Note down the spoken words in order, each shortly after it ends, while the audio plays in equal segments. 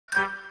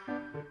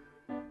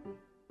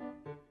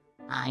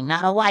I'm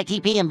not a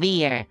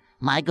YTPMVer.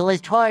 My goal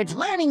is towards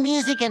learning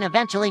music and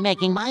eventually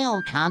making my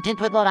own content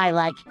with what I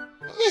like.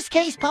 In this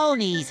case,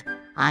 ponies.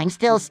 I'm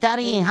still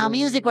studying how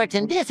music works,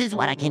 and this is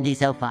what I can do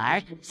so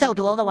far. So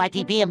to all the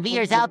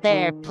YTPMVers out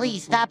there,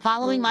 please stop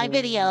following my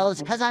videos,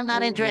 because I'm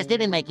not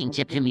interested in making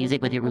chiptune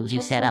music with your rules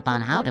you set up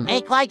on how to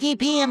make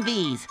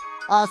YTPMVs.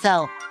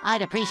 Also,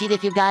 I'd appreciate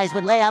if you guys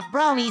would lay out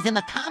bronies in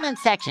the comment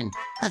section,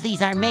 because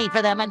these are made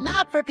for them and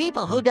not for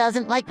people who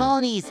doesn't like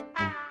ponies.